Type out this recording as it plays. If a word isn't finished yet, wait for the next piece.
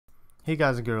Hey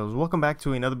guys and girls, welcome back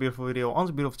to another beautiful video on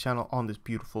this beautiful channel on this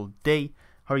beautiful day.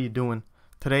 How are you doing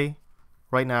today?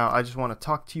 Right now I just want to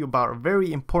talk to you about a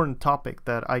very important topic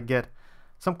that I get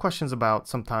some questions about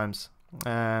sometimes,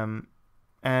 and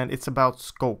it's about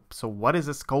scope. So what is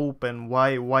a scope and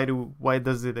why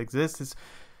does it exist?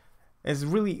 It's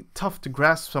really tough to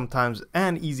grasp sometimes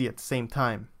and easy at the same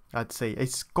time. I'd say a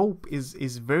scope is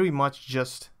very much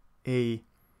just a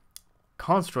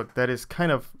construct that is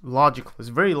kind of logical. It's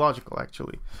very logical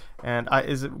actually, and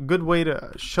is a good way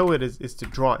to show it is to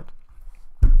draw it.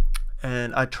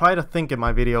 And I try to think in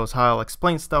my videos how I'll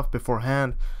explain stuff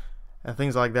beforehand and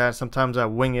things like that. Sometimes I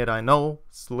wing it, I know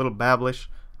it's a little babblish,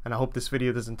 and I hope this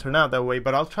video doesn't turn out that way,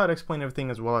 but I'll try to explain everything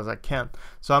as well as I can.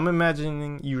 So I'm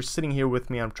imagining you're sitting here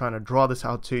with me, I'm trying to draw this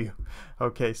out to you.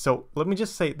 Okay, so let me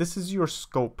just say this is your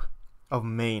scope of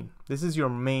main. This is your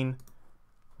main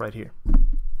right here.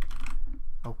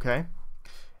 Okay,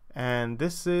 and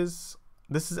this is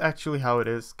actually how it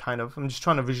is, kind of. I'm just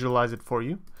trying to visualize it for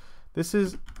you. This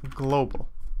is global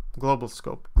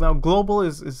scope. Now global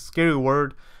is a scary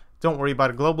word, don't worry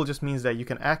about it. Global just means that you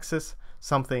can access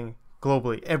something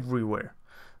globally everywhere.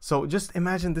 So just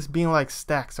imagine this being like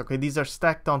stacks. Okay, these are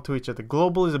stacked onto each other.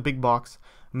 Global is a big box,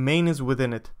 main is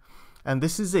within it, and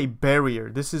this is a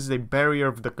barrier. This is a barrier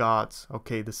of the gods,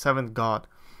 okay, the seventh god.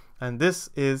 And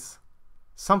this is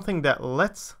something that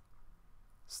lets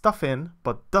stuff in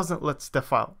but doesn't let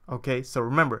stuff out. Okay, so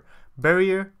remember,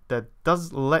 barrier that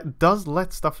does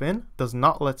let stuff in, does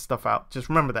not let stuff out. Just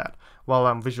remember that while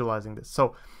I'm visualizing this.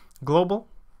 So global,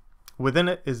 within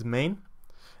it is main.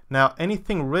 Now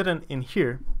anything written in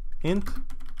here, int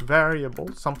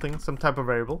variable, some type of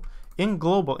variable in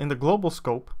the global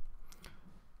scope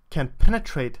can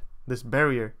penetrate this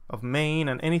barrier of main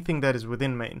and anything that is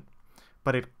within main,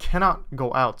 but it cannot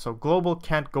go out. So global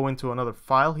can't go into another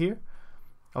file here.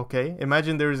 Okay,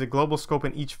 imagine there is a global scope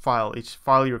in each file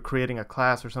you're creating a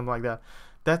class or something like that.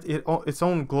 That's its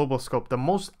own global scope, the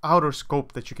most outer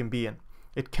scope that you can be in.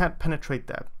 It can't penetrate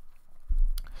that.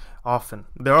 Often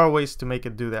there are ways to make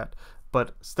it do that,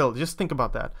 but still, just think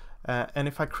about that. And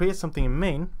if I create something in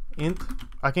main, int,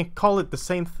 I can call it the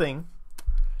same thing.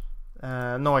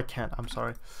 No, I can't, I'm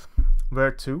sorry.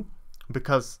 Var2,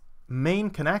 because main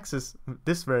can access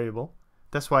this variable,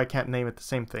 that's why I can't name it the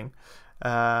same thing.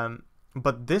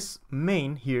 But this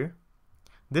main here,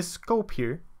 this scope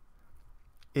here,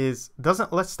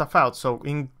 doesn't let stuff out. So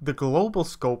in the global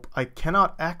scope I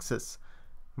cannot access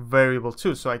variable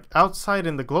 2. So outside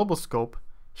in the global scope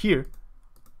here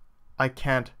I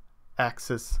can't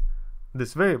access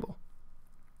this variable.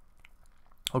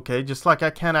 Okay, just like I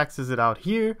can't access it out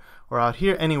here or out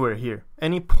here, anywhere here.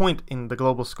 Any point in the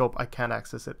global scope I can't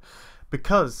access it,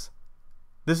 because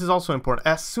this is also important.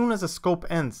 As soon as a scope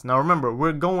ends, now remember,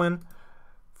 we're going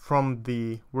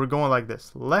like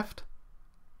this, left,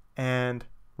 and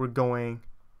we're going,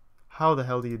 how the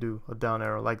hell do you do a down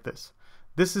arrow like this?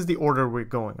 This is the order we're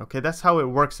going, okay? That's how it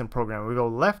works in programming. We go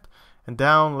left and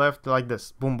down, left, like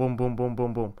this, boom, boom, boom, boom,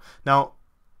 boom, boom. Now,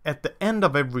 at the end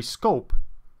of every scope,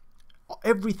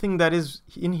 everything that is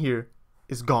in here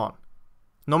is gone,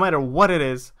 no matter what it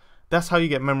is. That's how you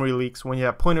get memory leaks. When you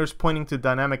have pointers pointing to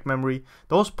dynamic memory,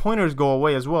 those pointers go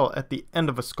away as well at the end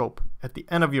of a scope, at the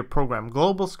end of your program.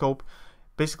 Global scope,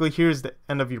 basically here's the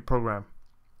end of your program.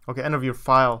 Okay, end of your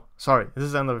file. Sorry, this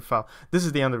is the end of your file. This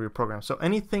is the end of your program. So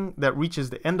anything that reaches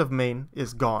the end of main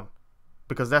is gone,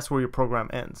 because that's where your program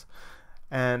ends.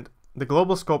 And the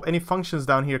global scope, any functions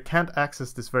down here can't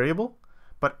access this variable,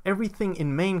 but everything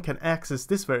in main can access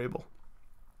this variable.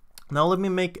 Now let me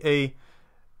make a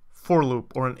for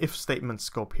loop or an if statement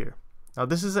scope here. Now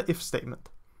this is an if statement.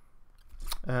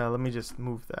 Let me just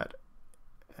move that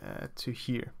to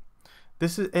here.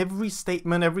 This is every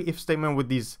statement, every if statement with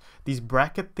these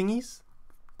bracket thingies,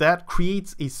 that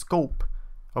creates a scope.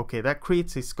 Okay, that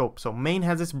creates a scope. So main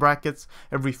has its brackets,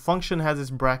 every function has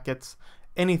its brackets,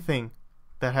 anything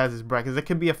that has its brackets. There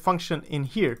could be a function in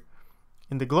here,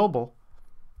 in the global.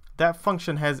 That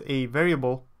function has a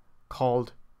variable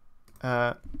called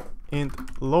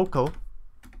int local.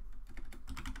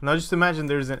 Now just imagine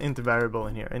there's an int variable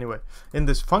in here. Anyway, in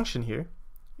this function here,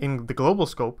 in the global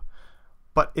scope,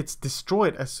 but it's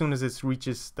destroyed as soon as it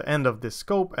reaches the end of this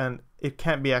scope, and it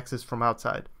can't be accessed from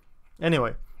outside.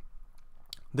 Anyway,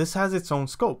 this has its own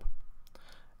scope,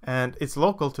 and it's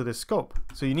local to this scope.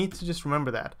 So you need to just remember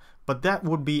that. But that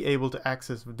would be able to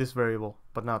access this variable,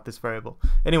 but not this variable.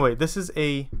 Anyway, this is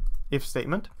a if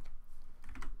statement,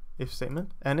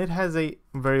 and it has a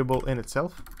variable in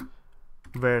itself,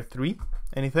 var3,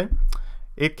 anything.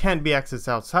 It can't be accessed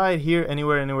outside here,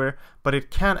 anywhere, but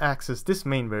it can access this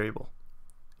main variable.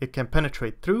 It can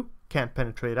penetrate through, can't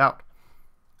penetrate out.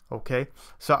 Okay,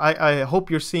 so I hope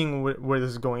you're seeing where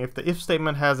this is going. If the if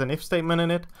statement has an if statement in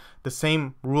it, the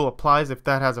same rule applies. If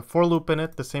that has a for loop in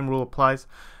it, the same rule applies.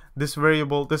 This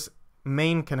variable, this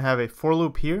main, can have a for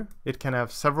loop here. It can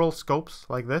have several scopes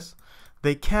like this.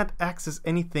 They can't access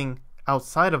anything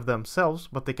outside of themselves,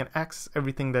 but they can access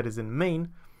everything that is in main.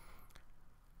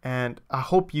 And I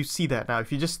hope you see that now.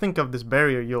 If you just think of this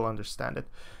barrier, you'll understand it.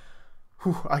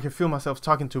 Whew, I can feel myself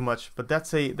talking too much, but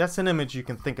that's an image you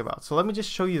can think about. So let me just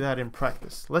show you that in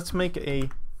practice. Let's make a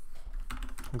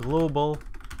global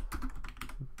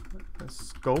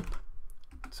scope.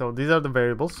 So these are the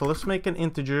variables. So let's make an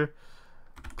integer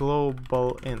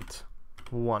global int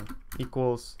 1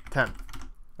 equals 10.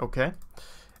 Okay,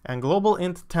 and global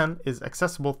int 10 is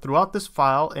accessible throughout this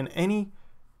file in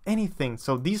anything.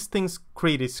 So these things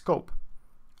create a scope.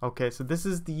 Okay, so this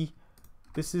is the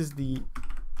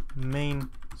main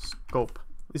scope.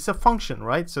 It's a function,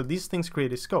 right? So these things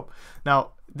create a scope.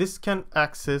 Now this can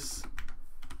access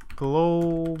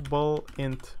global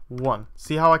int 1.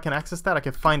 See how I can access that? I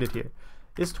can find it here.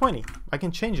 It's 20. I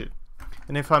can change it.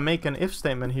 And if I make an if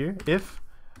statement here, if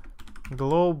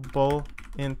global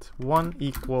int 1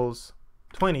 equals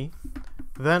 20,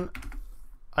 then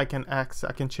I can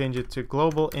change it to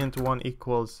global int 1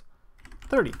 equals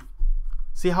 30.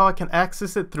 See how I can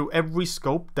access it through every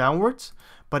scope downwards?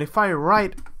 But if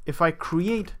I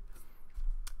create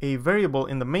a variable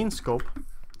in the main scope,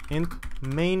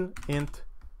 main int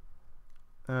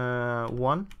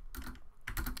 1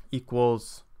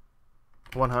 equals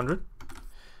 100,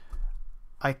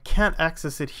 I can't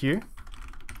access it here.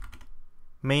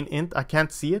 Main int, I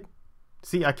can't see it.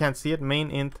 See, I can't see it. Main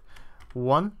int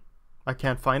 1, I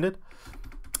can't find it.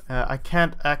 I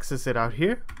can't access it out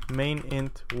here. Main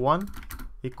int 1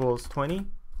 equals 20.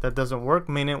 That doesn't work.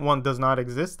 Main int 1 does not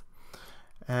exist.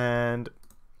 But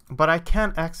I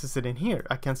can access it in here.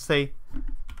 I can say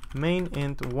main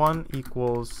int 1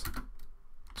 equals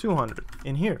 200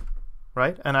 in here,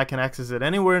 right? And I can access it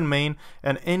anywhere in main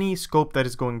and any scope that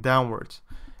is going downwards.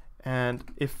 And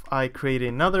if I create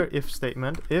another if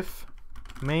statement, if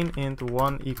main int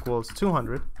 1 equals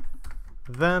 200,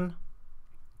 then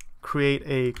create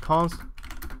a const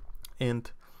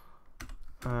int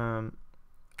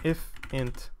if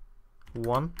int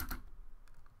 1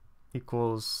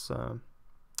 equals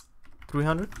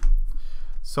 300.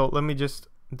 So let me just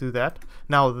do that.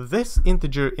 Now this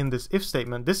integer in this if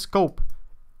statement, this scope,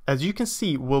 as you can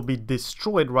see, will be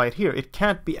destroyed right here. It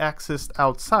can't be accessed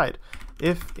outside.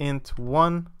 If int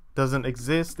 1 doesn't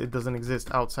exist, it doesn't exist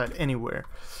outside anywhere.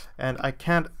 And I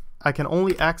can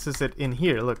only access it in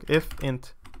here. Look, if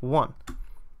int 1.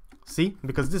 See,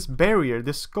 because this barrier,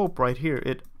 this scope right here,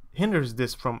 it hinders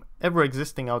this from ever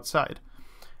existing outside.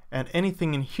 And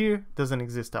anything in here doesn't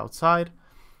exist outside.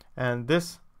 And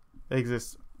this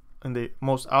exists in the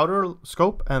most outer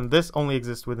scope, and this only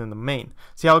exists within the main.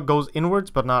 See how it goes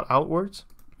inwards but not outwards?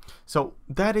 So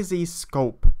that is a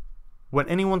scope. When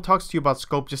anyone talks to you about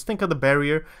scope, just think of the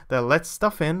barrier that lets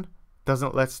stuff in,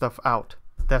 doesn't let stuff out.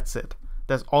 That's it.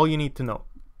 That's all you need to know.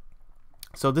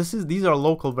 So these are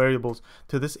local variables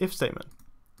to this if statement.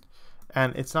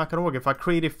 And it's not going to work. If I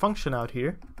create a function out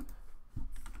here,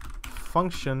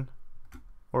 function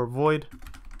or void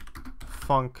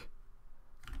func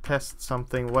test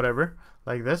something, whatever,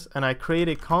 like this, and I create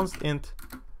a const int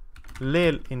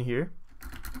lel in here,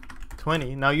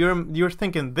 20. Now you're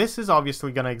thinking this is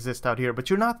obviously going to exist out here, but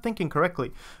you're not thinking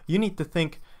correctly. You need to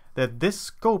think that this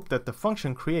scope that the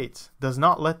function creates does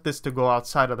not let this to go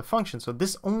outside of the function. So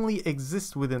this only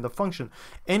exists within the function.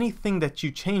 Anything that you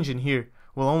change in here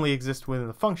will only exist within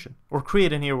the function, or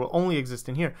create in here will only exist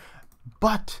in here.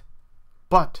 But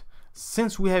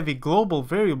since we have a global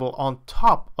variable on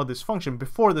top of this function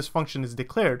before this function is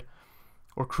declared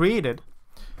or created,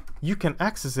 you can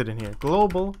access it in here.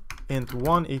 Global int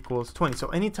 1 equals 20. So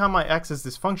anytime I access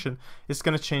this function, it's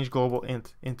going to change global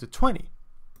int into 20.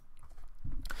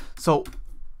 So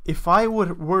if I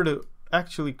were to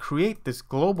actually create this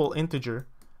global integer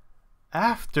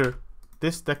after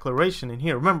this declaration in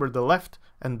here, remember the left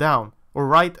and down, or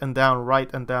right and down, right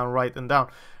and down, right and down.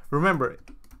 Remember,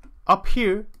 up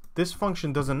here, this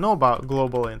function doesn't know about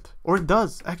global int. Or it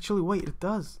does. Actually, wait, it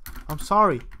does. I'm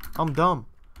sorry. I'm dumb.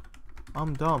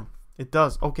 It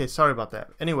does. Okay, sorry about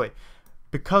that. Anyway,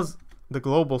 because the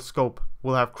global scope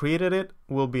will have created it,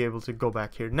 we'll be able to go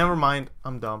back here. Never mind.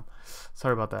 I'm dumb.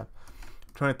 Sorry about that.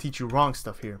 I'm trying to teach you wrong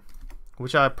stuff here,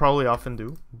 which I probably often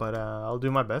do, but I'll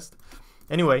do my best.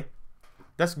 Anyway,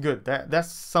 that's good.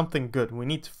 That's something good. We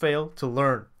need to fail to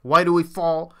learn. Why do we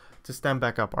fall? To stand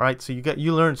back up. All right, so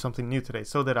you learned something new today.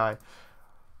 So did I.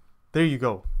 There you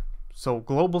go. So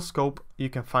global scope, you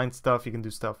can find stuff, you can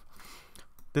do stuff.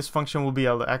 this function will be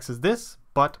able to access this,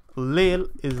 but lil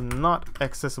is not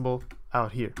accessible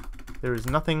out here. There is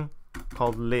nothing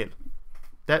called lil.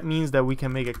 That means that we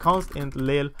can make a const int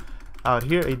lil out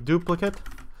here, a duplicate,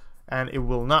 and it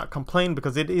will not complain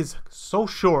because it is so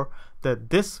sure that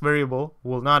this variable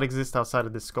will not exist outside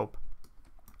of this scope.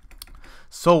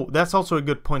 So that's also a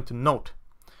good point to note,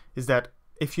 is that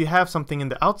if you have something in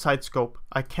the outside scope,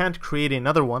 I can't create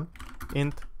another one,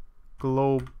 int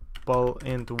global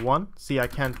int 1. See, I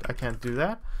can't do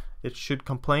that. It should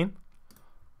complain.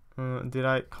 Did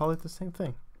I call it the same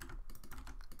thing?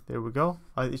 There we go.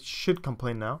 It should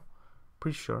complain now.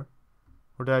 Pretty sure.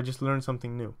 Or did I just learn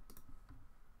something new?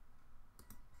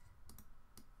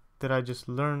 Did I just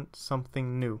learn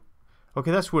something new?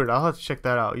 Okay, that's weird. I'll have to check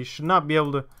that out. You should not be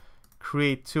able to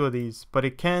create two of these, but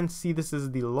it can see this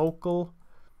is the local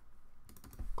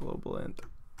global int,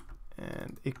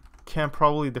 and it can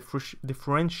probably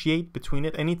differentiate between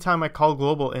it. Anytime I call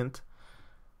global int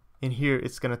in here,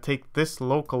 it's gonna take this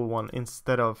local one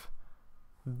instead of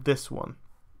this one.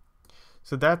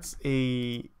 So that's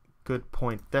a good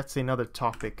point. That's another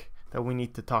topic that we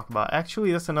need to talk about.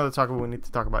 Actually, that's another topic we need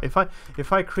to talk about.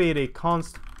 If I create a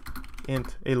const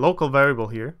int, a local variable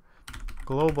here,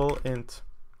 global int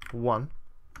 1,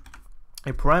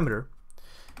 a parameter,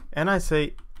 and I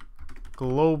say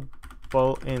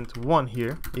global int 1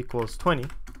 here equals 20.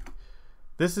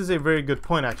 This is a very good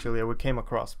point actually that we came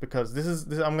across, because this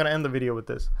I'm gonna end the video with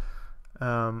this.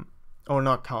 Or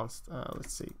not const,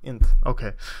 let's see, int.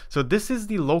 Okay, so this is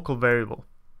the local variable.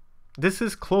 This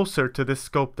is closer to this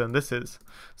scope than this is.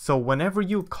 So whenever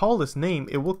you call this name,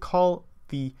 it will call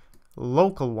the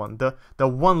local one, the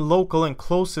one local and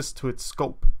closest to its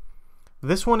scope.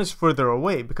 This one is further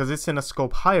away because it's in a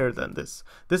scope higher than this.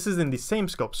 This is in the same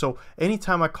scope. So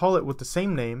anytime I call it with the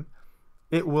same name,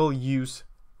 it will use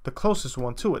the closest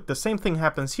one to it. The same thing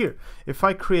happens here. If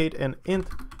I create an int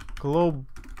global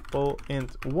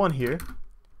int 1 here,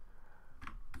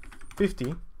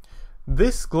 50,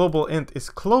 this global int is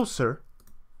closer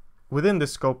within the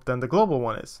scope than the global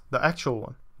one is, the actual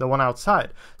one, the one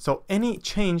outside. So any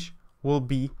change will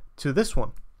be to this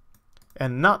one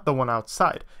and not the one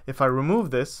outside. If I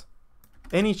remove this,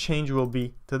 any change will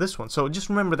be to this one. So just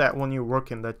remember that when you're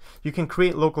working, that you can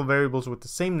create local variables with the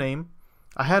same name.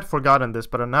 I had forgotten this,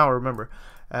 but now I remember.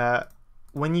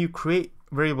 When you create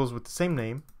variables with the same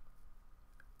name,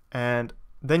 and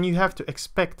then you have to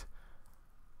expect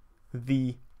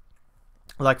the,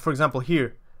 like for example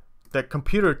here, the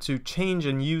computer to change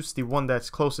and use the one that's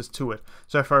closest to it.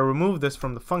 So if I remove this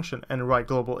from the function and write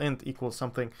global int equals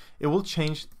something, it will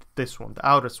change this one, the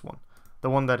outermost one, the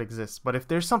one that exists. But if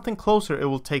there's something closer, it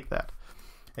will take that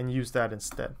and use that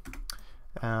instead.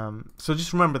 So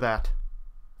just remember that,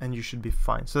 and you should be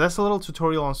fine. So that's a little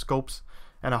tutorial on scopes,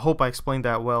 and I hope I explained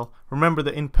that well. Remember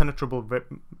the impenetrable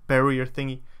barrier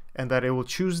thingy, and that it will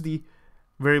choose the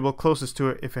variable closest to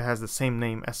it if it has the same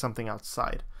name as something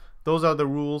outside. Those are the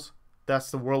rules. That's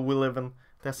the world we live in.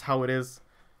 That's how it is.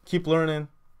 Keep learning.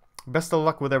 Best of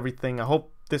luck with everything. I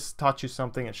hope this taught you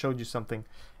something and showed you something,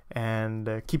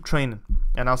 and keep training.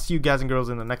 And I'll see you guys and girls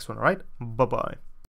in the next one. All right, bye bye.